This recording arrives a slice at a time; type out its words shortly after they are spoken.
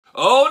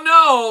Oh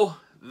no!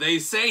 They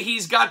say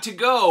he's got to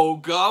go.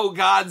 Go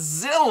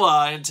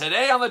Godzilla. And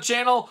today on the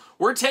channel,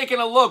 we're taking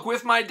a look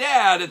with my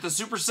dad at the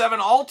Super 7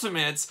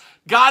 Ultimates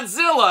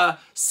Godzilla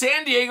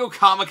San Diego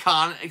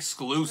Comic-Con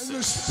exclusive. And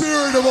the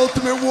spirit of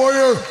Ultimate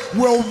Warrior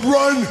will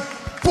run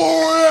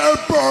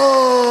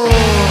forever!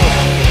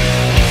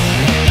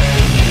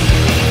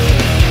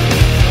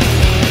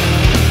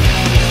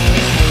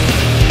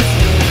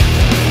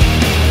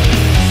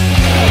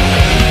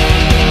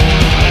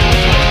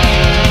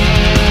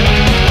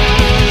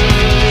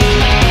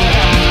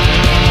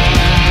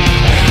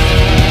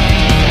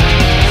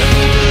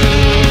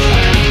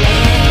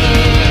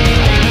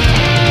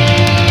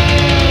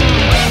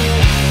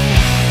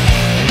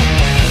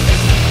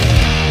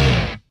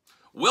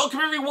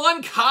 Welcome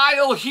everyone,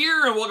 Kyle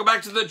here, and welcome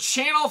back to the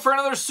channel for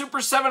another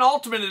Super 7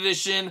 Ultimate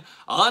Edition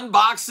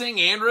unboxing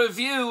and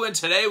review. And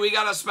today we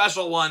got a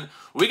special one.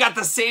 We got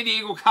the San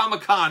Diego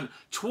Comic-Con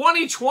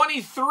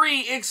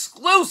 2023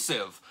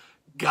 exclusive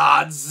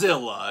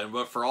Godzilla.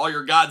 But for all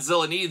your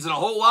Godzilla needs and a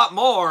whole lot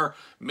more,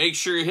 make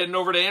sure you're heading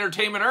over to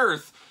Entertainment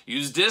Earth.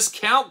 Use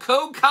discount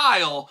code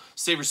Kyle.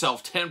 Save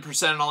yourself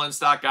 10% on all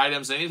in-stock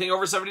items. Anything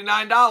over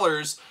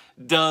 $79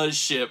 does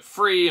ship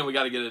free, and we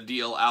got to get a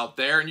deal out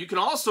there. And you can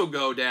also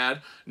go,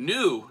 Dad,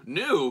 you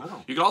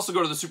can also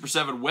go to the Super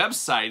 7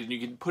 website, and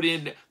you can put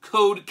in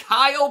code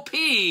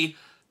KYLEP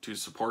to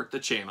support the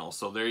channel.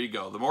 So there you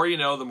go. The more you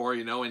know, the more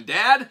you know. And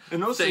Dad,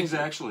 and those things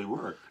actually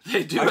work.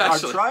 They do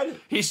actually. I've tried it.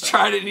 He's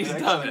tried it and he's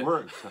done it.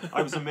 Worked.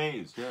 I was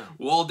amazed. Yeah.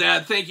 Well,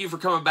 Dad, thank you for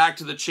coming back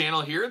to the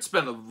channel here. It's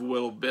been a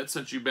little bit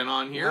since you've been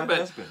on here, Yeah,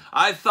 but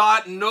I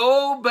thought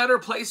no better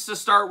place to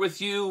start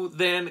with you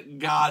than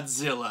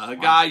Godzilla, a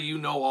guy you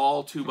know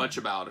all too much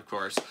about, of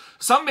course.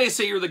 Some may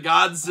say you're the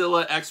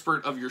Godzilla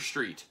expert of your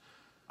street.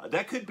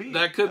 That could be.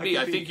 That could be.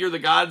 I think you're the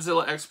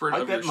Godzilla expert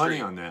of your street. I'd bet money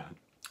on that.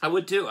 I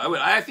would too.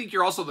 I think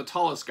you're also the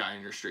tallest guy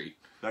in your street.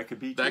 That could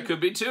be too. That could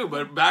be too.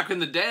 But back in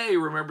the day,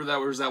 remember there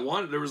was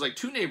like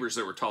two neighbors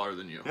that were taller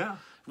than you. Yeah.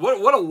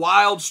 What a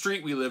wild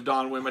street we lived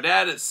on when my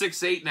dad at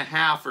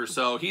 6'8.5" or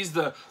so, he's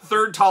the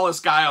third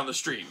tallest guy on the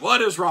street.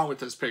 What is wrong with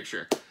this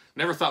picture?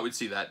 Never thought we'd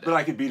see that day. But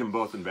I could beat them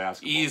both in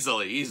basketball.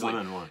 Easily.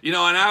 One-on-one. You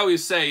know, and I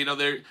always say, you know,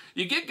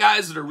 you get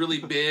guys that are really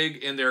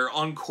big and they're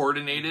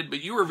uncoordinated,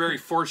 but you were very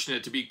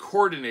fortunate to be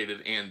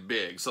coordinated and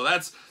big. So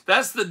that's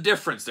the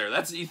difference there.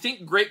 You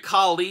think Great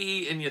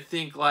Khali and you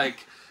think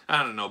like,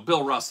 I don't know,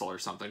 Bill Russell or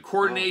something.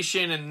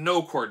 Coordination and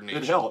no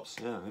coordination. It helps.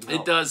 Yeah,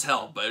 it does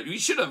help. But we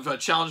should have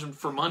challenged him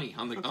for money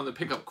on the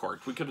pickup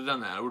court. We could have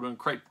done that. It would have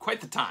been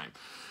quite the time.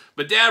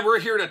 But Dad, we're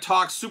here to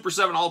talk Super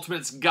 7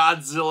 Ultimates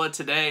Godzilla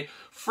today.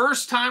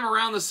 First time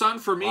around the sun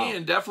for me,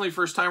 and definitely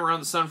first time around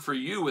the sun for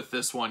you with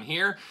this one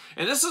here.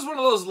 And this is one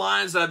of those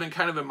lines that I've been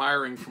kind of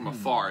admiring from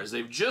afar, as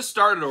they've just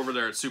started over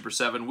there at Super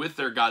 7 with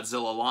their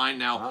Godzilla line.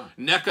 Now,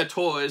 NECA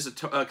Toys,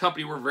 a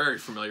company we're very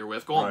familiar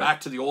with, going back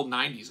to the old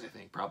 90s, I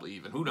think, probably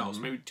even. Who knows?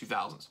 Maybe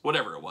 2000s,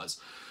 whatever it was.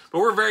 But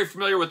we're very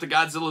familiar with the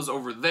Godzillas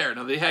over there.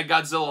 Now, they had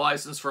Godzilla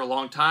license for a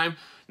long time.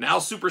 Now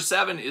Super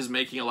 7 is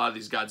making a lot of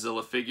these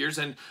Godzilla figures,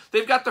 and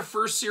they've got the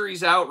first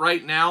series out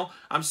right now.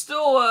 I'm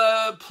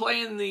still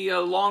playing the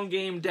long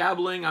game,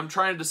 dabbling. I'm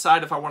trying to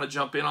decide if I want to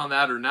jump in on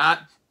that or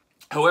not.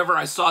 However,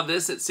 I saw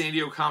this at San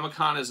Diego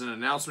Comic-Con as an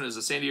announcement, as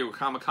a San Diego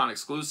Comic-Con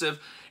exclusive,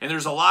 and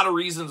there's a lot of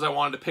reasons I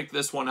wanted to pick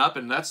this one up,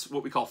 and that's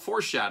what we call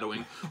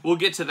foreshadowing. We'll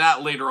get to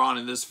that later on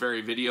in this very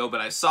video,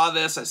 but I saw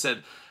this, I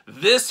said,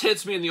 this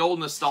hits me in the old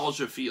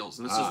nostalgia feels,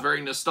 and this is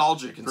very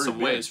nostalgic in some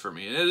ways for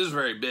me. And it is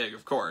very big,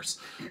 of course.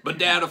 But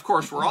Dad, of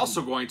course, we're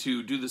also going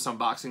to do this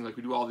unboxing like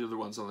we do all the other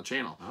ones on the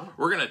channel.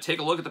 We're going to take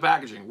a look at the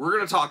packaging. We're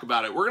going to talk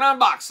about it. We're going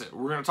to unbox it.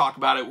 We're going to talk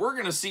about it. We're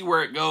going to see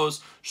where it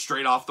goes.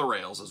 Straight off the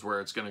rails is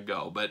where it's going to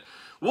go. But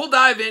we'll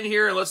dive in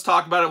here and let's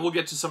talk about it. We'll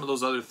get to some of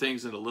those other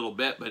things in a little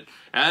bit. But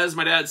as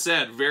my dad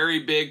said, very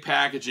big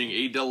packaging,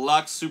 a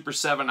deluxe Super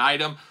 7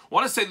 item. I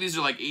want to say these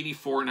are like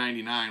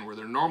 $84.99, where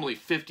they're normally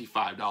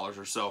 $55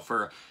 or so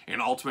for an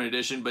Ultimate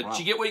Edition. But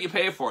you get what you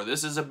pay for.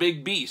 This is a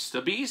big beast.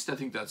 A beast? I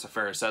think that's a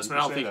fair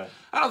assessment.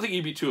 I don't think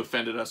you'd be too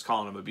offended us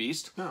calling him a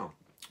beast. No.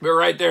 But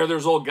right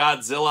there's old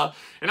Godzilla.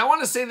 And I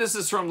want to say this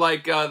is from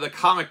like the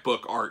comic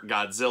book art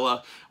Godzilla.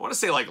 I want to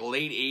say like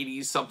late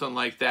 80s, something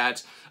like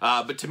that.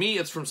 But to me,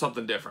 it's from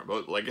something different.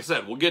 But like I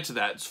said, we'll get to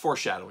that. It's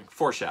foreshadowing.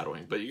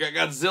 But you got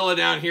Godzilla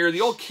down here, the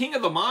old king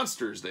of the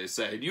monsters, they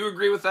say. Do you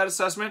agree with that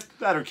assessment?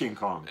 That or King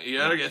Kong.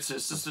 Yeah, it's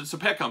a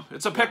pick-em.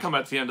 It's a pick-em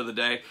at the end of the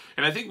day.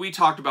 And I think we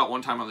talked about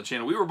one time on the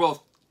channel, we were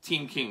both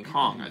Team King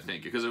Kong, I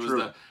think, because it was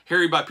the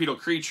hairy bipedal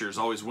creatures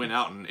always win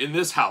out, in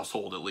this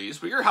household at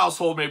least. But your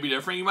household may be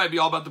different. You might be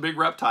all about the big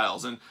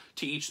reptiles, and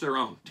to each their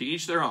own. To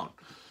each their own.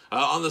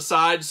 On the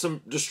side,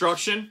 some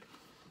destruction.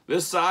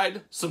 This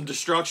side, some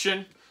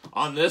destruction.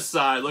 On this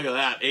side, look at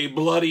that. A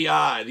bloody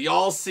eye. The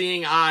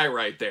all-seeing eye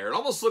right there. It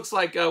almost looks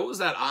like, what was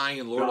that eye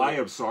in Lord The of the Eye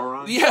of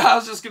Sauron? Yeah, I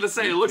was just going to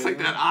say, it looks like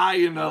that eye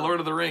in Lord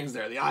of the Rings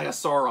there. The Eye of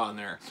Sauron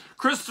there.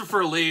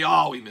 Christopher Lee.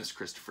 Oh, we miss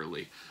Christopher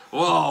Lee.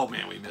 Oh,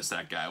 man, we miss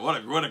that guy. What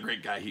a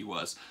great guy he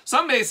was.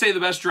 Some may say the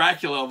best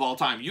Dracula of all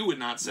time. You would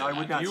not say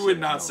that. You would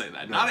not say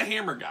that. Not a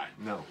Hammer guy.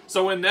 No.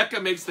 So when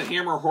NECA makes the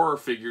Hammer horror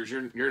figures,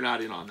 you're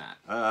not in on that.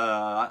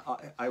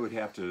 I would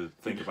have to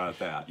think about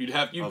that.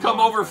 You'd come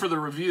over for the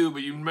review,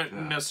 but you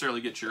wouldn't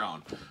necessarily get your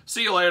own.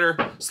 See you later.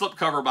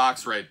 Slipcover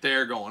box right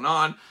there going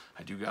on.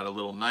 I do got a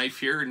little knife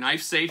here.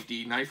 Knife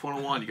safety, knife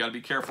 101. You got to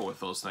be careful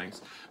with those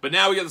things. But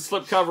now we got the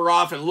slipcover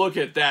off, and look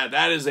at that.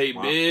 That is a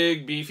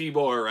big, beefy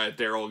boy right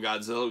there, old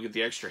Godzilla. We get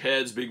the extra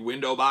heads, big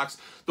window box.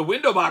 The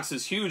window box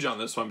is huge on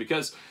this one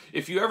because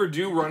if you ever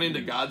do run into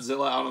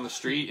Godzilla out on the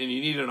street and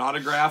you need an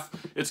autograph,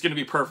 it's going to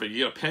be perfect.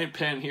 You get a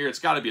pen here. It's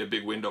got to be a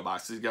big window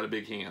box. He's got a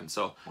big hand.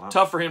 So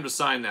tough for him to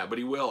sign that, but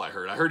he will, I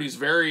heard. I heard he's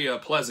very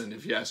pleasant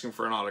if you ask him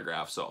for an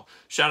autograph. So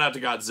shout out to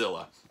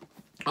Godzilla.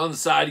 On the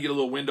side, you get a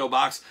little window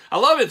box. I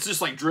love it. It's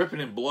just like dripping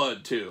in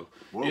blood, too.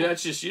 Yeah,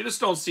 you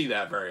just don't see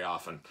that very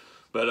often.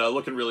 But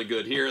looking really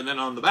good here. And then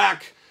on the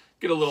back,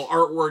 get a little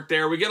artwork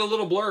there. We get a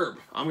little blurb.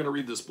 I'm going to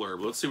read this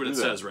blurb. Let's see what it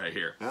says right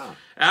here. Yeah.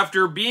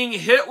 After being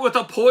hit with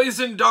a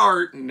poison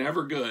dart,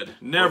 never good,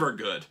 never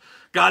good.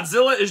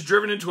 Godzilla is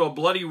driven into a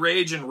bloody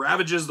rage and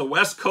ravages the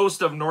west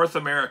coast of North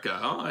America.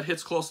 Oh, it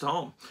hits close to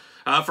home.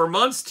 For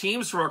months,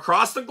 teams from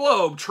across the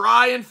globe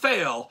try and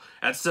fail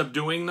at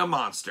subduing the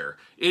monster.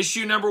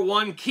 Issue number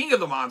 1, King of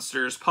the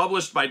Monsters,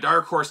 published by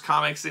Dark Horse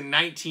Comics in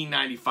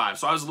 1995.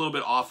 So I was a little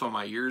bit off on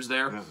my years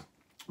there. Yeah.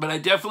 But I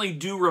definitely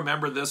do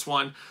remember this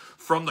one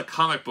from the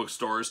comic book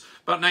stores.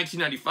 About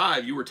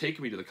 1995, you were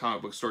taking me to the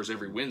comic book stores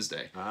every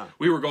Wednesday.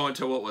 We were going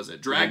to, what was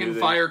it?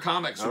 Dragonfire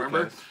Comics,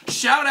 remember?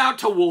 Shout out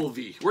to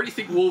Wolvie. Where do you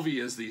think Wolvie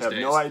is these days? I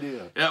have no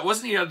idea. Yeah,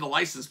 wasn't he had the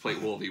license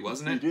plate Wolvie,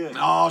 wasn't it? He did.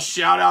 Oh,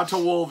 shout out to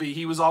Wolvie.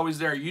 He was always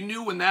there. You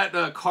knew when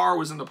that car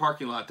was in the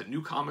parking lot that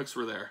new comics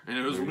were there. And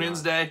it was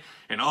Wednesday,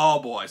 and oh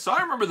boy. So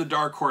I remember the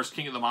Dark Horse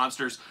King of the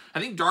Monsters. I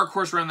think Dark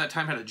Horse around that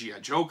time had a G.I.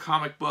 Joe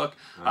comic book.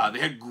 They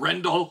had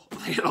Grendel.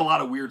 They had a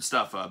lot of weird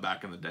stuff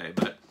back in the day,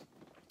 but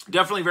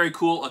definitely very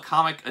cool. A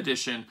comic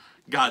edition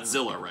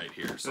Godzilla right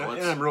here. So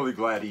and I'm really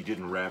glad he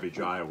didn't ravage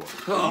Iowa.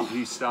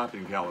 He stopped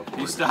in California.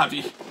 He stopped.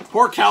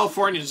 Poor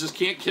Californians just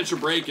can't catch a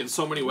break in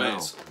so many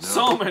ways. No.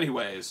 So many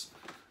ways.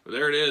 But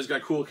there it is.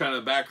 Got cool kind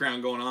of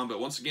background going on, but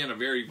once again, a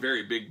very,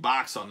 very big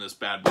box on this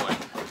bad boy.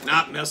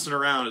 Not messing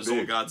around as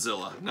old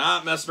Godzilla.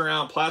 Not messing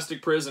around.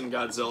 Plastic prison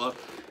Godzilla.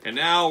 And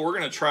now we're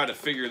going to try to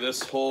figure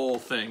this whole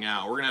thing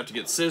out. We're going to have to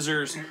get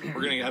scissors.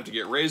 We're going to have to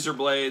get razor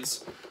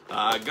blades.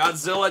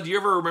 Godzilla, do you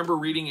ever remember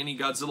reading any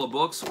Godzilla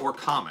books or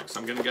comics?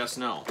 I'm going to guess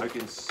no. I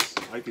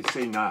could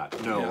say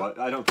not. No,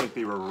 I don't think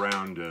they were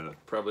around.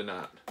 Probably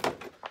not.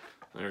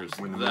 There's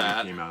when the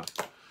that. movie came out.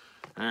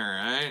 All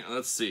right,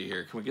 let's see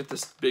here. Can we get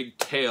this big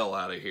tail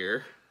out of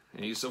here?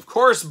 And he's, of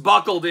course,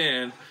 buckled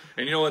in.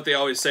 And you know what they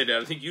always say,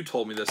 Dad? I think you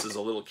told me this as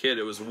a little kid.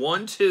 It was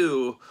 1,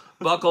 2,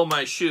 buckle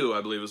my shoe,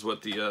 I believe is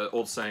what the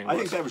old saying was. I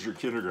think that was your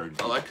kindergarten.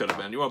 Oh, that could have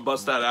been. You want to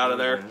bust that out of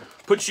there?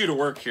 Put you to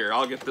work here.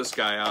 I'll get this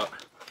guy out.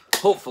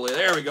 Hopefully.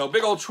 There we go.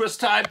 Big old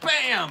twist tie.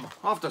 Bam!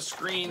 Off the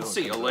screen.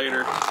 See you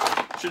later.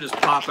 Should just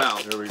pop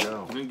out. There we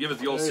go. And then give it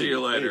the old see you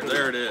later.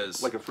 There it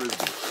is. Like a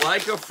frisbee.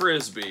 Like a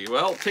frisbee.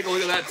 Well, take a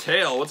look at that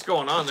tail. What's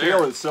going on there? The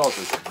tail itself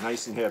is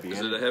nice and heavy.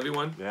 Is it a heavy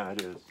one? Yeah,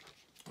 it is.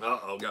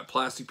 Uh-oh, got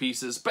plastic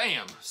pieces.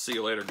 Bam! See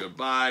you later.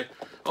 Goodbye.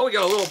 Oh, we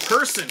got a little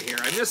person here.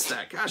 I missed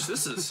that. Gosh,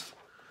 this is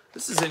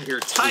in here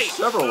tight. There's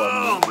several of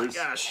them. Oh my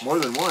gosh. More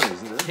than one,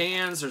 isn't there?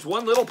 Hands. There's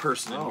one little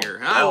person in here.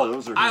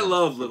 Those are I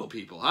love little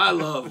people. I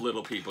love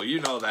little people.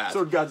 You know that.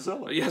 So did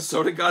Godzilla. Yeah,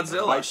 so did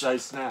Godzilla.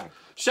 Bite-sized snack.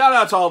 Shout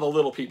out to all the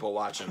little people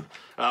watching.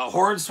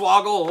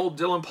 Hornswoggle, old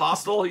Dylan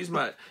Postel. He's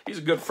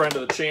a good friend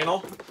of the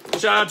channel.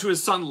 Shout out to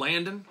his son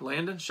Landon.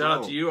 Landon, shout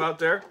out to you out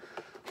there.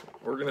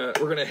 We're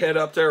gonna head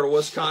up there to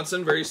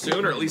Wisconsin very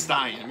soon, or at least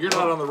I am. You're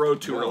not on the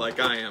road tour like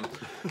I am,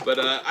 but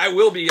I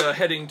will be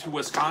heading to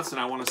Wisconsin.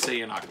 I want to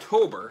say in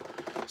October,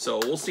 so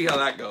we'll see how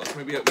that goes.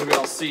 Maybe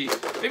I'll see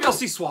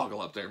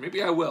Swoggle up there.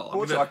 Maybe I will.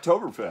 Oh, it's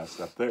Oktoberfest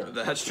up there.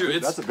 That's true.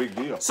 That's a big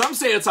deal. Some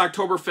say it's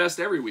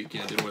Oktoberfest every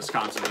weekend in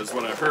Wisconsin. Is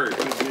what I've heard.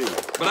 Could be.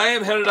 But I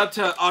am headed up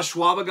to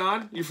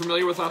Ashwaubenon. You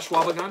familiar with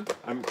Ashwaubenon?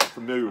 I'm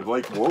familiar with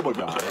Lake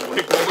Wobegon.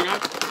 Lake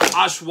Wobegon.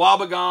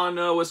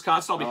 Ashwaubenon,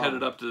 Wisconsin. I'll be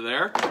headed up to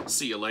there.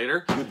 See you later.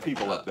 Good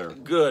people up there.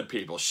 Good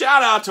people.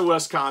 Shout out to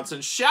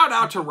Wisconsin. Shout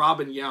out to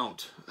Robin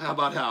Yount. How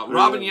about how?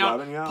 Robin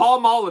Yount. Paul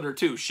Molitor,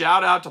 too.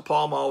 Shout out to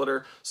Paul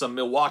Molitor. Some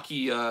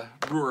Milwaukee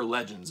Brewer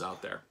legends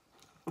out there.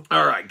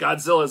 All right,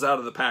 Godzilla's out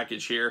of the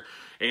package here.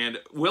 And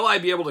will I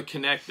be able to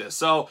connect this?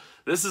 So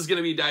this is going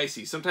to be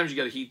dicey. Sometimes you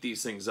got to heat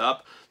these things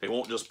up. They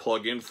won't just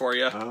plug in for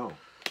you.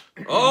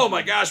 Oh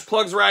my gosh,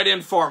 plugs right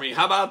in for me.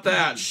 How about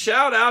that?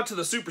 Shout out to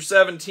the Super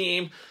 7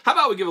 team. How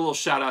about we give a little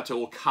shout out to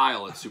old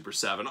Kyle at Super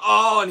 7?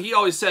 Oh, and he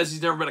always says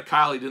he's never met a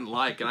Kyle he didn't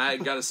like, and I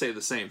got to say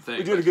the same thing.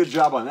 He did a good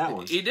job on that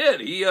one. He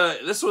did.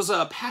 This was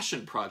a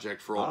passion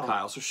project for old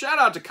Kyle. So shout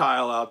out to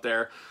Kyle out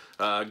there.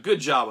 Good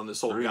job on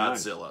this old Very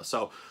Godzilla. nice.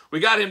 So we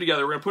got him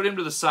together. We're going to put him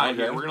to the side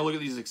Okay. here. We're going to look at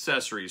these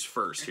accessories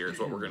first here is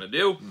what we're going to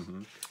do.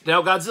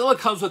 Now, Godzilla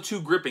comes with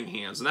 2 gripping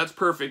hands, and that's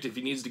perfect if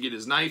he needs to get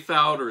his knife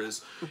out or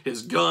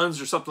his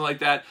guns or something like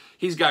that.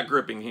 He's got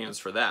gripping hands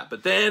for that.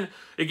 But then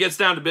it gets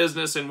down to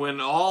business, and when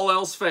all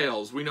else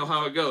fails, we know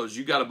how it goes.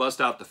 You got to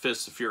bust out the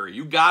fists of fury.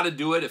 You got to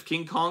do it. If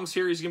King Kong's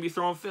here, he's going to be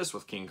throwing fists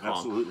with King Kong.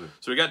 Absolutely.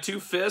 So we got 2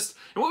 fists.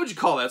 And what would you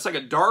call that? It's like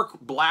a dark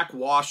black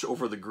wash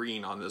over the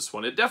green on this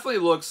one. It definitely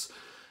looks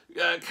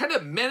kind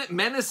of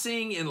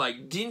menacing and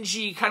like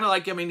dingy, kind of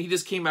like, I mean, he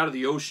just came out of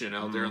the ocean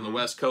out there on the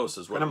West Coast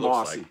is what Kind it of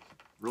looks mossy. like.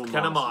 Real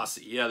Kind of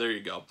mossy. Yeah, there you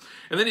go.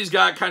 And then he's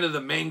got kind of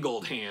the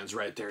mangled hands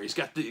right there. He's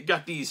got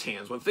these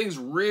hands. When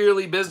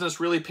business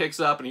really picks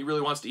up and he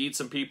really wants to eat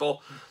some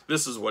people,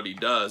 this is what he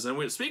does. And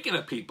when, speaking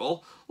of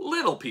people,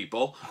 little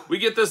people, we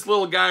get this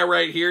little guy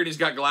right here, and he's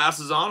got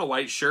glasses on, a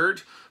white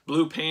shirt,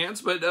 blue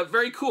pants, but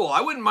very cool.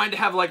 I wouldn't mind to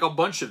have like a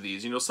bunch of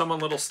these, you know, some on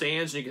little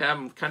stands, and you can have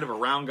them kind of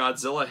around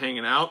Godzilla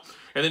hanging out.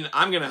 And then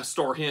I'm going to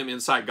store him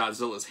inside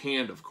Godzilla's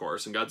hand, of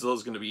course, and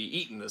Godzilla's going to be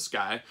eating this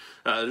guy.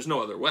 There's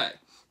no other way.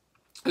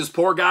 This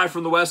poor guy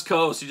from the West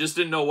Coast, he just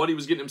didn't know what he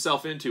was getting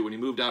himself into when he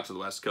moved out to the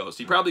West Coast.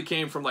 He probably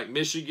came from like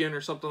Michigan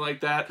or something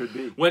like that. Could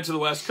be. Went to the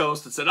West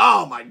Coast and said,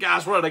 oh my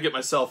gosh, what did I get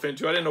myself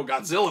into? I didn't know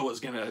Godzilla was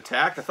going to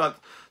attack. I thought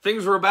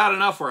things were bad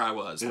enough where I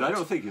was. And I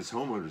don't think his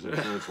homeowner's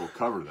insurance will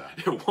cover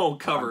that. It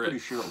won't cover it. I'm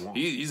pretty sure it won't.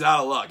 He's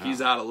out of luck. No.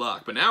 He's out of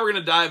luck. But now we're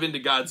going to dive into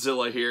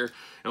Godzilla here,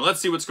 and let's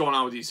see what's going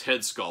on with these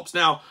head sculpts.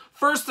 Now,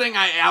 first thing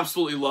I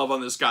absolutely love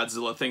on this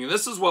Godzilla thing, and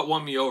this is what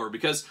won me over,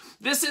 because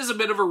this is a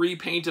bit of a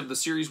repaint of the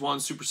Series 1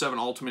 Super 7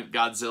 Ultimate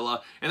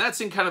Godzilla, and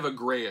that's in kind of a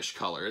grayish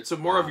color. It's a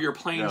more of your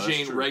plain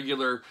Jane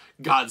regular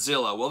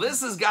Godzilla. Well,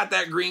 this has got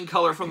that green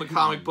color from the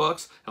comic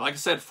books, and like I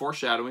said,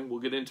 foreshadowing.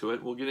 We'll get into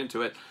it. We'll get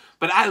into it.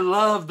 But I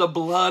love the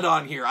blood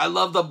on here. I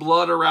love the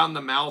blood around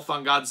the mouth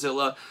on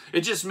Godzilla.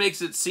 It just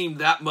makes it seem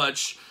that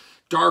much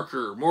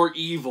darker, more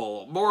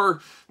evil,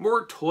 more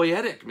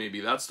toyetic, maybe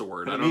that's the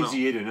word. I don't know.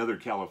 He ate another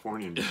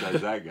Californian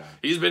besides that guy.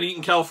 He's been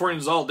eating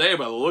Californians all day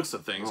by the looks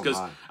of things, because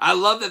I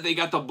love that they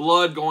got the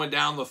blood going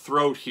down the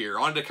throat here,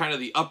 onto kind of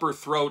the upper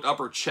throat,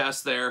 upper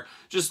chest there,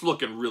 just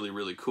looking really,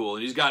 really cool.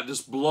 And he's got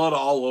just blood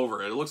all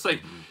over it. It looks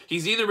like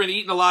he's either been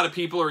eating a lot of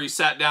people or he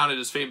sat down at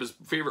his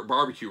favorite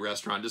barbecue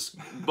restaurant, just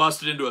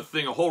busted into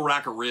a whole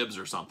rack of ribs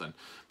or something.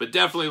 But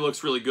definitely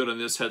looks really good on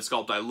this head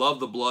sculpt. I love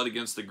the blood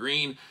against the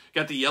green.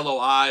 Got the yellow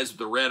eyes with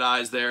the red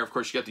eyes there. Of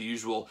course, you got the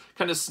usual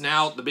kind of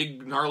snout, the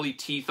big gnarly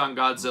teeth on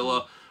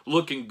Godzilla.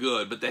 Looking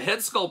good. But the head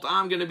sculpt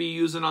I'm going to be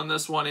using on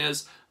this one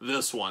is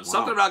this one.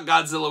 Something about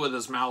Godzilla with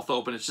his mouth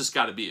open. It's just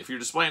got to be. If you're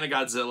displaying a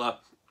Godzilla,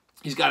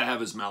 he's got to have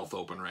his mouth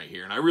open right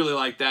here. And I really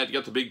like that. You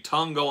got the big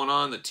tongue going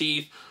on, the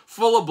teeth,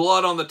 full of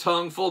blood on the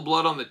tongue, full of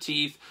blood on the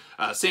teeth.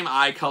 Same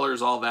eye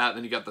colors, all that. And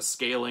then you got the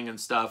scaling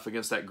and stuff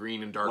against that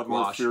green and dark wash.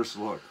 More fierce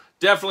look.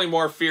 Definitely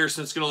more fierce,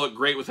 and it's going to look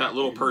great with that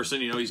little person.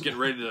 You know, he's getting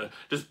ready to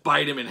just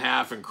bite him in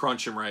half and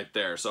crunch him right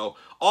there. So,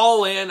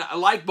 all in, I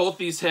like both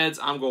these heads.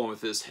 I'm going with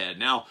this head.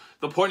 Now,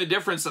 the point of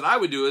difference that I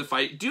would do if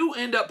I do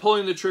end up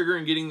pulling the trigger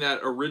and getting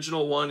that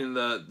original one in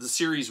the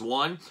Series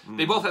 1,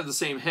 they both have the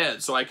same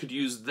head. So, I could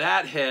use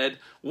that head,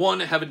 one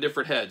having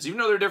different heads. Even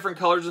though they're different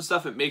colors and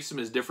stuff, it makes them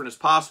as different as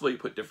possible. You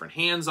put different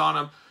hands on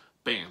them.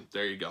 Bam,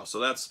 there you go. So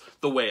that's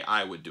the way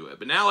I would do it.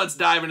 But now let's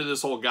dive into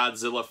this whole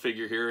Godzilla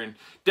figure here, and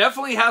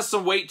definitely has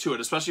some weight to it,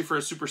 especially for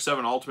a Super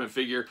 7 Ultimate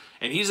figure,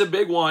 and he's a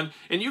big one,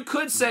 and you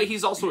could say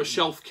he's also a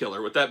shelf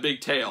killer with that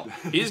big tail.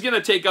 He's going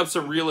to take up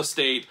some real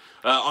estate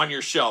on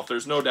your shelf.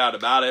 There's no doubt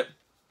about it.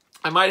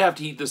 I might have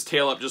to heat this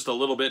tail up just a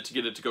little bit to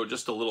get it to go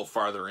just a little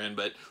farther in,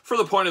 but for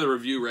the point of the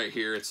review right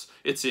here,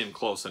 it's in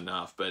close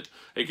enough, but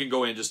it can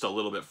go in just a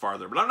little bit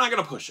farther. But I'm not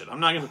going to push it.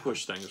 I'm not going to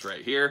push things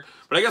right here.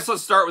 But I guess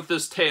let's start with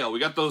this tail. We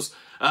got those,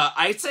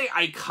 I'd say,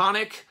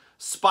 iconic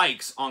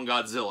spikes on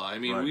Godzilla. I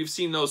mean, we've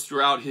seen those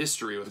throughout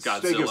history with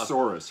Godzilla.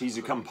 Stegosaurus. He's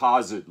a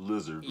composite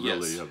lizard,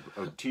 really,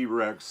 of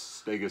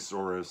T-Rex,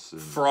 Stegosaurus.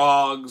 And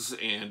frogs,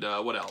 and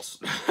what else?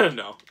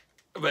 No.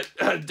 But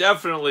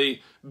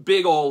definitely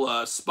big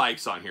old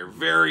spikes on here.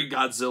 Very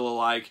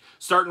Godzilla-like.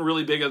 Starting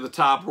really big at the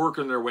top,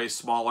 working their way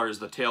smaller as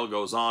the tail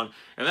goes on.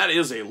 And that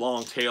is a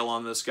long tail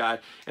on this guy.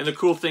 And the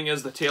cool thing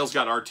is the tail's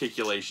got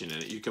articulation in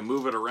it. You can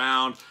move it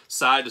around,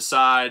 side to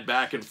side,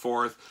 back and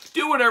forth.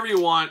 Do whatever you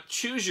want.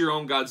 Choose your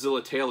own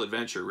Godzilla tail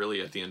adventure, really,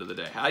 at the end of the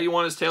day. How you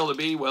want his tail to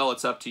be, well,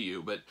 it's up to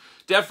you. But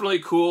definitely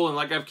cool. And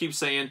like I keep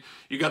saying,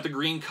 you got the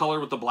green color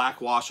with the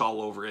black wash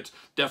all over it.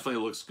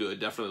 Definitely looks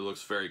good. Definitely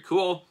looks very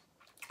cool.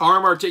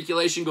 Arm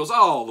articulation goes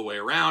all the way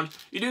around.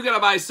 You do get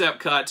a bicep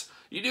cut.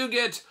 You do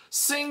get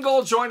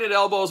single jointed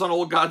elbows on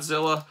old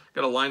Godzilla.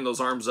 Got to line those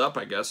arms up,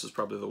 I guess, is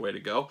probably the way to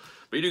go.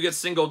 But you do get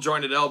single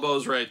jointed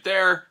elbows right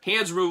there.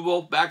 Hands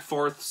removable, back,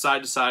 forth,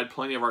 side to side.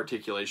 Plenty of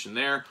articulation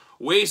there.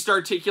 Waist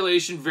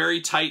articulation,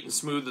 very tight and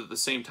smooth at the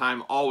same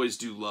time. Always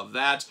do love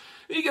that.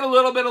 You get a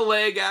little bit of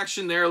leg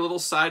action there, a little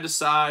side to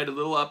side, a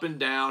little up and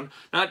down.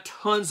 Not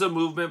tons of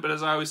movement, but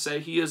as I always say,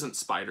 he isn't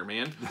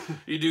Spider-Man.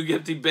 You do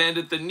get the bend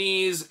at the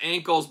knees,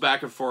 ankles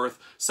back and forth,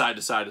 side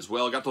to side as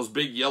well. Got those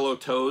big yellow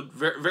toed,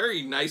 very,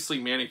 very nicely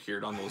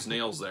manicured on those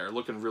nails there.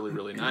 Looking really,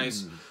 really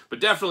nice. But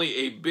definitely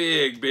a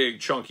big, big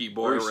chunky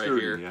boy right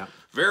here. Yeah.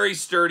 Very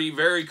sturdy,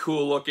 very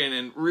cool looking,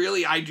 and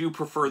really I do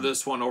prefer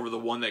this one over the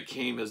one that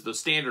came as the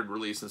standard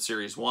release in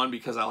Series 1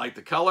 because I like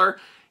the color,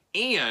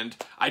 and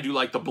I do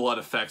like the blood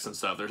effects and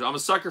stuff. I'm a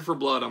sucker for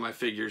blood on my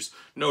figures,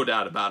 no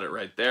doubt about it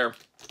right there.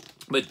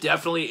 But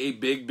definitely a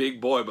big, big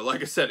boy. But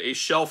like I said, a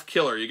shelf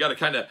killer. You got to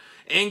kind of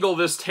angle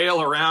this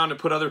tail around and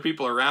put other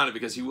people around it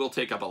because he will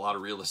take up a lot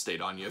of real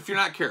estate on you if you're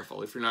not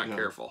careful,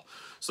 careful.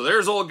 So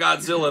there's old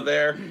Godzilla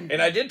there. And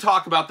I did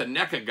talk about the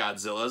NECA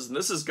Godzillas, and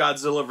this is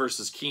Godzilla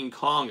versus King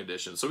Kong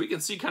edition. So we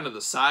can see kind of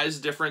the size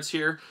difference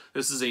here.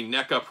 This is a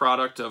NECA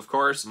product, of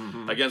course,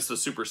 against the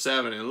Super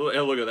 7. And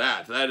look at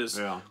that. That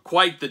is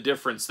quite the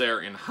difference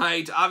there in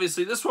height.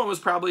 Obviously, this one was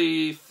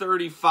probably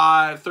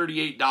 $35,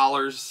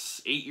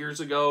 $38 8 years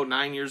ago,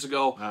 9 years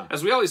ago.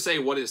 As we always say,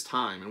 what is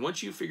time? And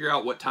once you figure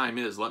out what time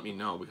is, let me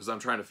know because I'm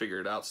trying to figure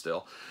it out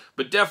still.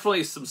 But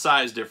definitely some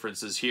size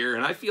differences here.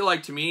 And I feel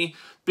like, to me,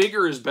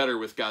 bigger is better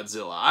with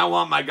Godzilla. I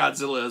want my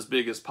Godzilla as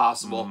big as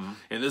possible.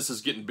 And this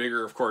is getting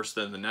bigger, of course,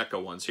 than the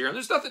NECA ones here. And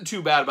there's nothing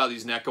too bad about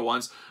these NECA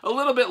ones. A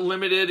little bit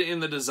limited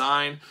in the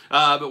design.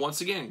 But once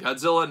again,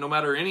 Godzilla, no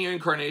matter any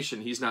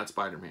incarnation, he's not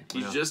Spider-Man.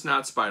 He's just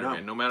not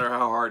Spider-Man, no matter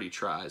how hard he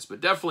tries.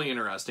 But definitely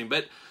interesting.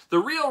 But the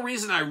real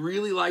reason I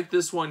really like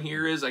this one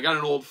here is I got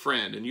an old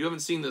friend. And you haven't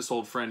seen this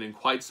old friend in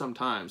quite some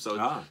time.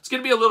 So it's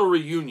going to be a little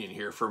reunion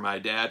here for my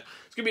dad.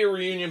 It's going to be a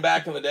reunion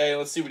back in the day.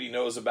 Let's see what he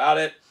knows about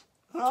it.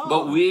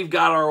 But we've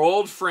got our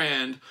old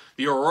friend,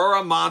 the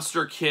Aurora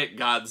Monster Kit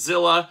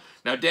Godzilla.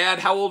 Now, Dad,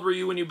 how old were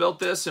you when you built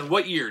this, and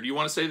what year? Do you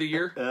want to say the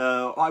year?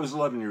 I was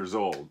 11 years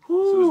old,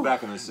 so it was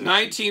back in the 60s.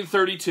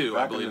 1932,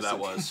 I believe that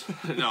was.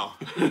 No.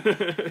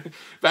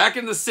 Back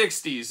in the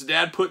 60s,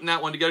 Dad putting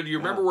that one together. Do you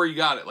remember where you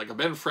got it? Like a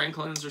Ben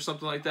Franklin's or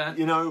something like that?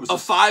 You know, it was a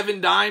 5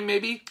 and dime,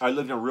 maybe? I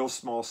lived in a real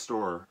small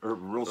store, or a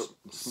real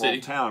small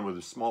town with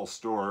a small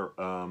store,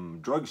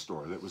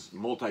 drugstore that was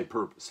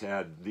multi-purpose,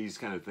 had these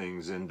kind of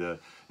things, and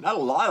not a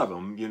lot of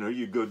them. You know,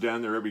 you'd go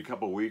down there every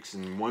couple of weeks,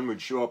 and one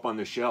would show up on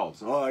the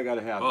shelves. Oh, I got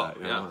to have that.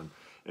 You know?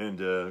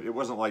 And it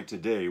wasn't like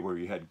today where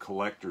you had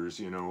collectors,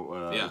 you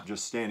know,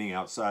 just standing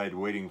outside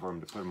waiting for them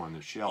to put them on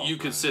the shelf. You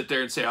could sit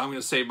there and say, I'm going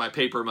to save my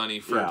paper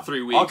money for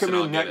 3 weeks. I'll come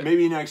in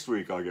maybe next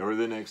week, or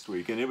the next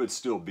week, and it would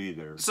still be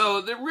there.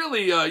 So they're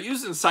really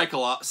using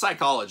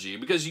psychology,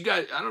 because you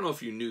guys, I don't know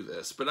if you knew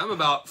this, but I'm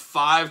about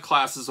 5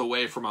 classes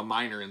away from a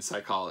minor in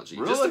psychology.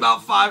 Really? Just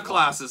about 5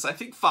 classes. I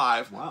think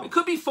 5. Wow. It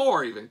could be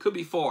 4 even. Could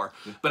be 4.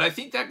 But I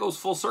think that goes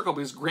full circle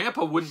because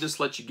Grandpa wouldn't just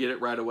let you get it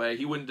right away.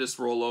 He wouldn't just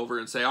roll over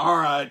and say, all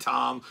right,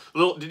 Tom.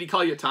 Did he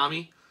call you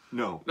Tommy?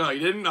 No. No, he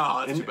didn't?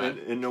 Oh, that's too bad.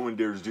 And no one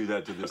dares do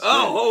that to this day.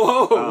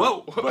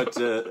 Whoa.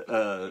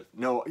 But,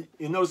 no,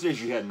 in those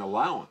days you had an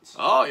allowance.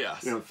 Oh,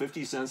 yes. You know,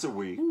 50 cents a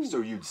week,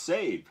 so you'd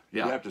save.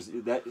 You'd have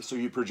to, so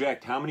you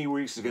project how many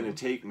weeks is going to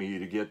take me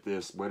to get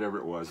this, whatever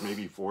it was,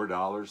 maybe $4,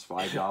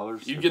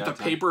 $5. You'd get the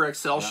paper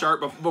Excel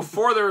chart.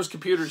 Before there was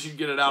computers, you'd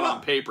get it out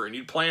on paper, and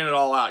you'd plan it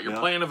all out, your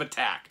plan of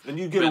attack. And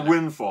you'd get a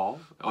windfall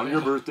on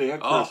your birthday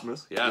at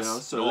Christmas. Yes. You know,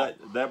 so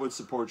that would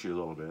support you a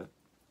little bit.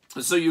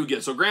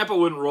 So Grandpa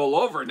wouldn't roll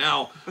over.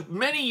 Now,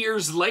 many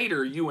years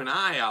later, you and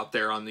I out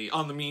there on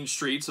the mean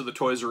streets of the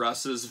Toys R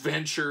Us's,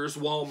 Ventures,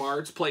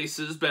 Walmarts,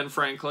 places, Ben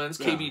Franklin's,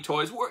 KB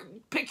Toys,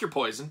 pick your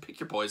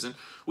poison.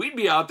 We'd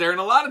be out there,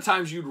 and a lot of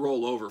times you'd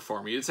roll over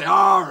for me. You'd say,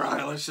 all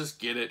right, let's just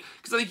get it,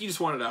 because I think you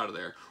just wanted out of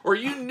there. Or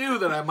you knew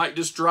that I might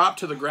just drop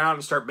to the ground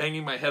and start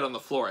banging my head on the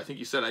floor. I think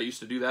you said I used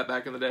to do that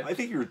back in the day. I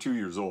think you were 2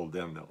 years old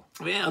then, though.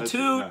 Yeah,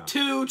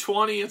 2,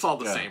 20, it's all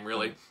the same,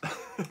 really.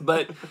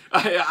 But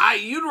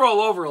you'd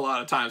roll over a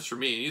lot of times for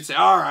me, and you'd say,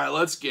 all right,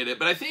 let's get it.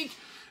 But I think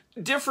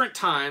different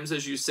times,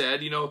 as you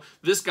said, you know,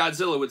 this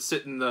Godzilla would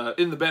sit in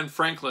the Ben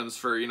Franklin's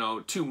for,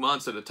 2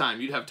 months at a time.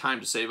 You'd have time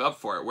to save up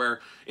for it.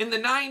 Where in the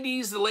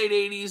 90s, the late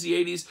 80s, the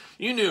 80s,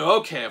 you knew,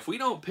 okay, if we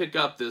don't pick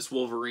up this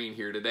Wolverine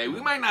here today,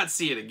 we might not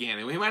see it again.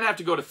 And we might have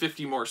to go to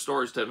 50 more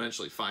stores to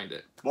eventually find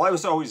it. Well, I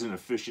was always an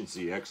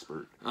efficiency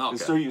expert. Okay. And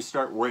so you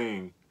start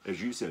weighing,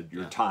 as you said,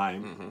 your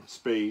time,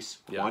 space,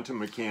 quantum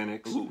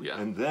mechanics,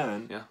 and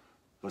then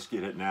let's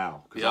get it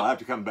now, because I'll have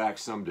to come back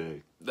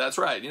someday. That's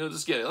right.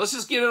 Just get it. Let's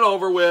just get it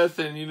over with,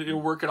 and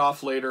you'll work it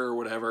off later or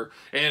whatever.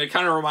 And it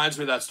kind of reminds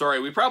me of that story.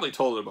 We probably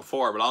told it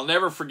before, but I'll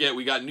never forget.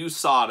 We got new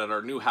sod at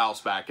our new house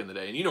back in the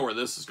day, and you know where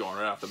this is going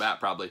right off the bat,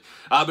 probably.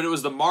 But it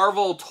was the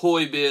Marvel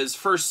Toy Biz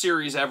first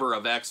series ever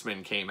of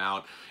X-Men came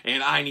out,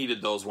 and I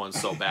needed those ones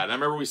so bad. And I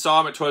remember we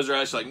saw them at Toys R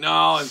Us. Like,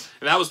 no, and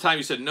that was time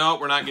you said no,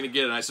 we're not going to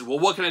get it. And I said, well,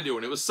 what can I do?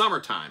 And it was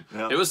summertime.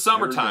 It was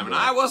summertime, and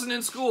I wasn't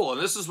in school,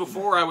 and this is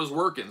before I was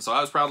working, so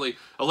I was probably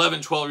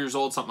 11, 12 years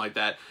old, something like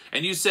that.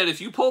 And you said if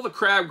you you pull the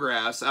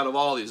crabgrass out of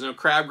all these,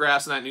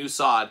 crabgrass and that new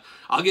sod,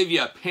 I'll give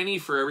you a penny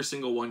for every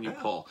single one you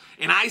pull.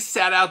 And I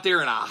sat out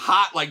there in a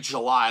hot, like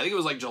July, I think it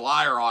was like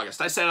July or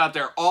August. I sat out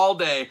there all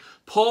day,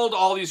 pulled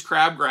all these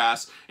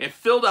crabgrass, and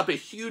filled up a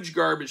huge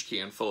garbage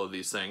can full of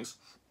these things.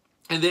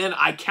 And then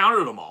I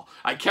counted them all.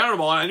 And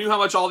I knew how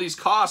much all these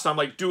cost. I'm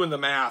like doing the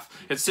math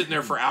and sitting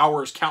there for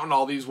hours counting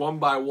all these one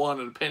by one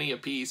at a penny a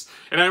piece.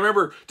 And I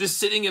remember just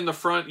sitting in the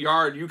front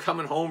yard, you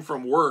coming home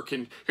from work,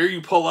 and here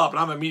you pull up, and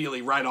I'm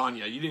immediately right on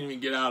you. You didn't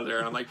even get out of there.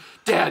 And I'm like,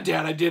 Dad,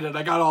 I did it.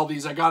 I got all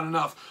these. I got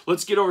enough.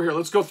 Let's get over here.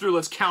 Let's go through.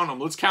 Let's count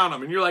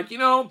them. And you're like,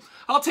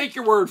 I'll take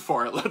your word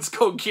for it. Let's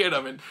go get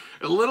them. And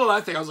little did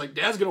I think, I was like,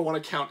 Dad's going to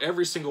want to count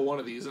every single one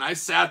of these. And I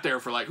sat there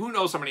for like, who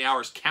knows how many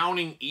hours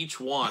counting each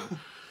one.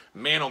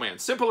 Man, oh man,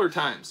 simpler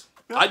times.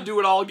 Yeah. I'd do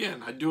it all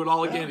again.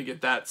 To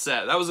get that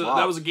set. That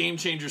was a game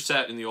changer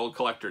set in the old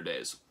collector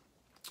days.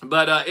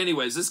 But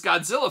anyways, this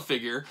Godzilla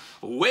figure,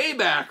 way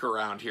back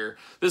around here,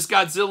 this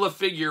Godzilla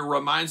figure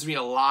reminds me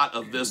a lot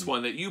of this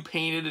one that you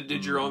painted and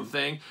did your own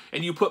thing,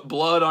 and you put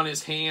blood on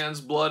his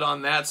hands, blood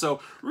on that. So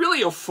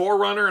really a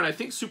forerunner, and I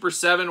think Super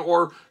 7,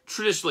 or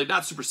traditionally,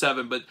 not Super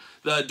 7, but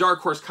the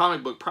Dark Horse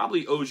comic book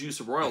probably owes you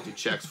some royalty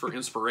checks for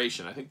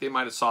inspiration. I think they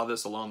might have saw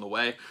this along the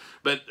way.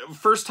 But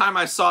first time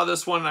I saw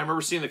this one, and I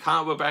remember seeing the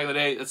comic book back in the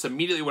day, that's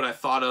immediately what I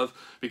thought of,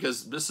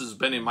 because this has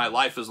been in my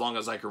life as long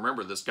as I can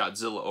remember, this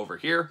Godzilla over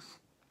here.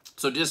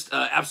 So just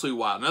absolutely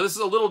wild. Now this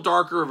is a little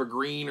darker of a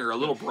green, or a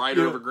little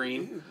brighter of a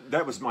green.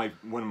 That was one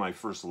of my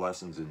first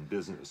lessons in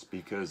business,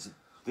 because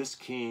this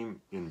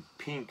came in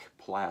pink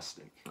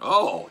plastic.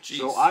 Oh, geez.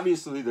 So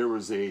obviously there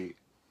was a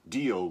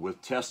deal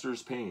with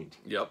Tester's paint.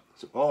 Yep.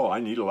 So,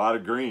 I need a lot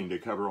of green to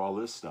cover all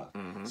this stuff.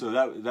 So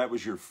that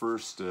was your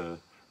first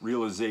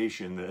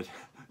realization that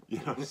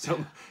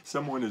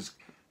someone is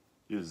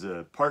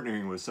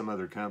partnering with some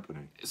other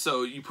company.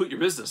 So you put your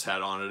business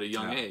hat on at a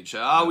young age.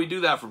 We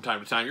do that from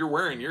time to time. You're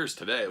wearing yours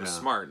today. It was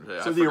smart.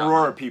 So the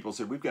Aurora people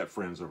said, we've got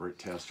friends over at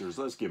Testers.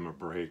 Let's give them a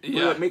break.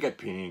 Yeah. Make it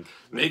pink.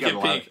 Make it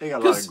pink. They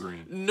got a lot of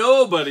green.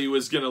 Nobody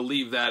was going to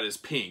leave that as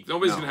pink.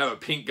 Nobody's going to have a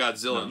pink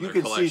Godzilla in their collection.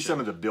 You can see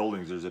some of the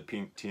buildings. There's a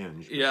pink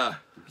tinge. Yeah.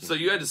 So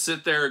you had to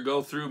sit there and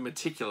go through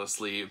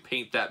meticulously and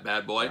paint that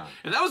bad boy. Yeah.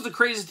 And that was the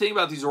crazy thing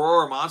about these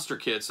Aurora monster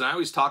kits. And I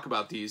always talk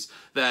about these,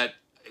 that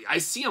I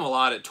see them a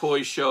lot at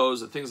toy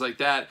shows and things like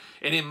that,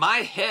 and in my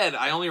head,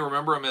 I only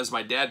remember them as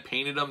my dad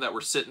painted them that were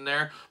sitting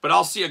there, but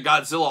I'll see a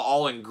Godzilla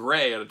all in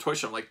gray at a toy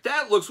show. I'm like,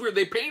 that looks weird.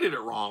 They painted it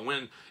wrong,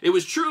 when it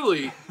was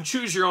truly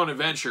choose your own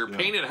adventure.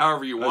 Paint it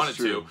however you wanted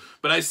to.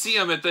 But I see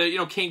them at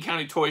the Kane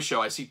County Toy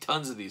Show. I see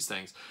tons of these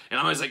things, and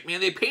I'm always like,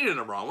 man, they painted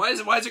them wrong. Why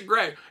is it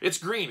gray? It's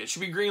green. It should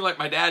be green like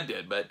my dad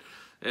did, but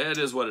it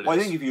is what it is. I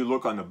think if you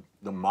look on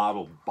the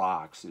model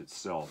box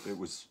itself, it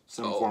was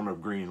some form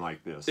of green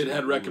like this. It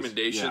had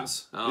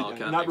recommendations.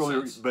 Okay, not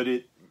really, sense. But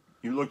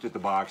you looked at the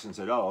box and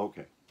said, "Oh,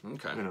 okay."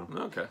 Okay.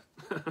 Okay.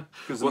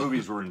 Because the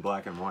movies were in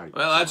black and white.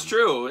 Well, that's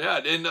true. Yeah,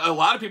 and a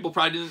lot of people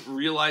probably didn't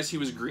realize he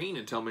was green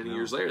until many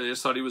years later. They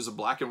just thought he was a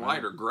black and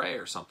white or gray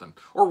or something,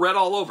 or red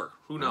all over.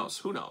 Who knows?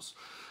 Who knows?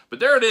 But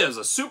there it is,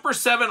 a Super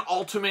 7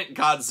 Ultimate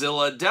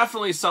Godzilla.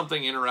 Definitely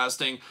something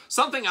interesting.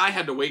 Something I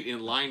had to wait in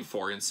line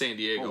for in San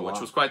Diego,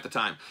 which was quite the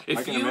time. I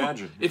can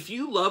imagine. If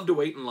you love to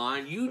wait in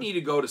line, you need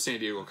to go to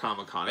San Diego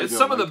Comic-Con. It's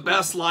some of the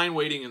best line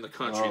waiting in the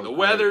country. The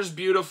weather's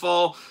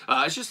beautiful.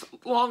 It's just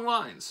long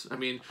lines. I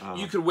mean,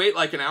 you could wait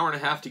like an hour and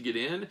a half to get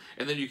in,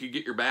 and then you could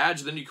get your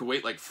badge. Then you could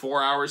wait like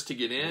 4 hours to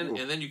get in,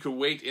 and then you could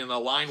wait in the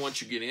line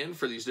once you get in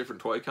for these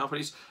different toy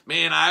companies.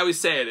 Man, I always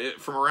say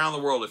it from around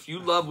the world. If you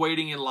love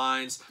waiting in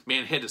lines,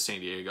 man, head to San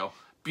Diego.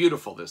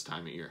 Beautiful this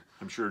time of year.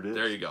 I'm sure it is.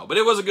 There you go. But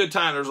it was a good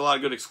time. There was a lot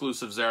of good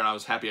exclusives there, and I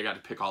was happy I got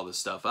to pick all this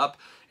stuff up.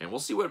 And we'll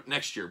see what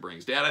next year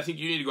brings. Dad, I think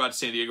you need to go out to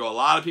San Diego. A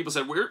lot of people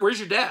said, where's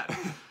your dad?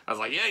 I was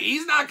like, yeah,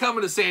 he's not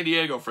coming to San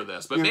Diego for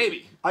this, but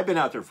maybe. I've been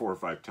out there 4 or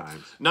 5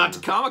 times. Not to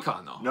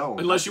Comic-Con, though. No.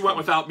 Unless you went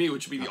without me,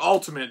 which would be the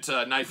ultimate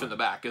knife in the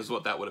back, is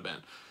what that would have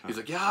been. He's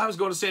like, yeah, I was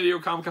going to San Diego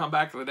Comic-Con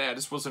back in the day. I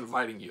just wasn't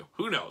inviting you.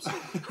 Who knows?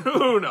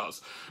 Who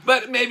knows?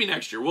 But maybe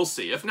next year. We'll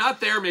see. If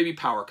not there, maybe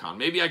PowerCon.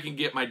 Maybe I can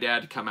get my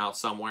dad to come out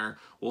somewhere.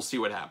 We'll see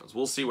what happens.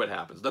 We'll see what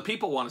happens. The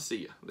people want to see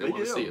you. They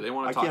want to see you. They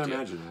want to talk to you. I can't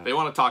imagine that. They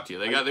want to talk to you.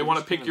 They want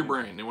to pick your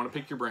brain. They want to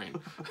pick your brain.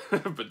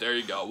 But there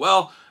you go.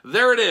 Well,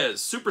 there it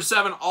is. Super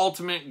 7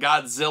 Ultimate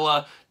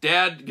Godzilla.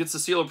 Dad gets a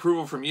seal of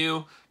approval from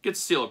you. Gets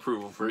a seal of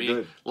approval from me.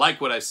 Good. Like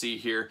what I see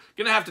here.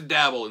 Gonna have to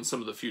dabble in some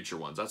of the future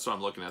ones. That's what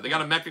I'm looking at. They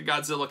got a Mecha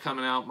Godzilla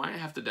coming out. Might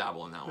have to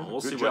dabble in that one. We'll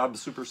see. Good job,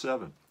 Super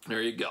 7.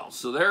 There you go.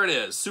 So there it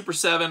is. Super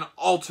 7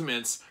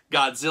 Ultimates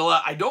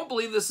Godzilla. I don't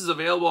believe this is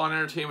available on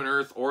Entertainment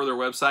Earth or their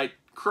website.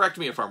 Correct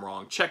me if I'm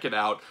wrong. Check it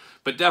out.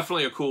 But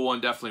definitely a cool one.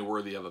 Definitely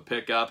worthy of a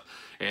pickup.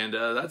 And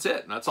that's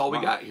it. That's all we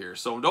got here.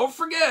 So don't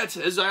forget,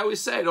 as I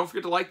always say, don't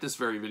forget to like this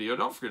very video.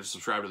 Don't forget to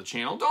subscribe to the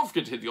channel. Don't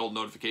forget to hit the old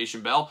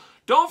notification bell.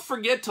 Don't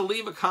forget to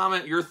leave a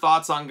comment, your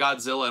thoughts on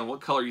Godzilla and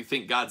what color you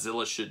think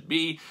Godzilla should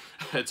be.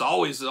 It's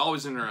always an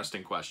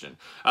interesting question.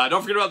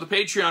 Don't forget about the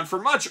Patreon for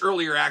much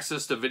earlier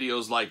access to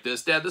videos like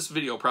this. Dad, this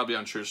video will probably be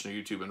on traditional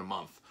YouTube in a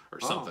month or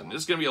something.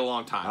 It's going to be a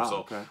long time, so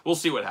okay. we'll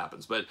see what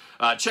happens. But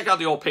check out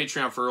the old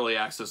Patreon for early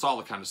access, all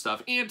the kind of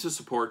stuff, and to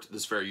support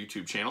this fair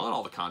YouTube channel and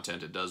all the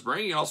content it does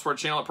bring. You can also support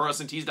the channel at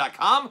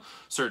ProWrestlingTees.com.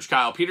 Search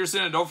Kyle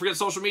Peterson, and don't forget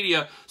social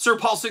media. Sir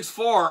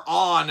Paul64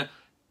 on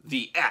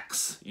the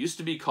X. Used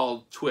to be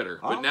called Twitter,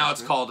 but now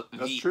it's called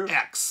the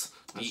X.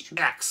 The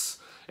X.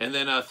 And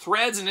then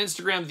Threads and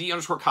Instagram,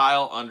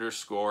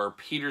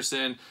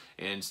 _Kyle_Peterson.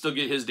 And still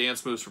get his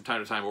dance moves from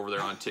time to time over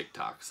there on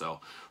TikTok.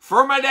 So,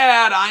 for my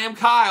dad, I am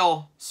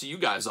Kyle. See you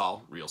guys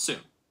all real soon.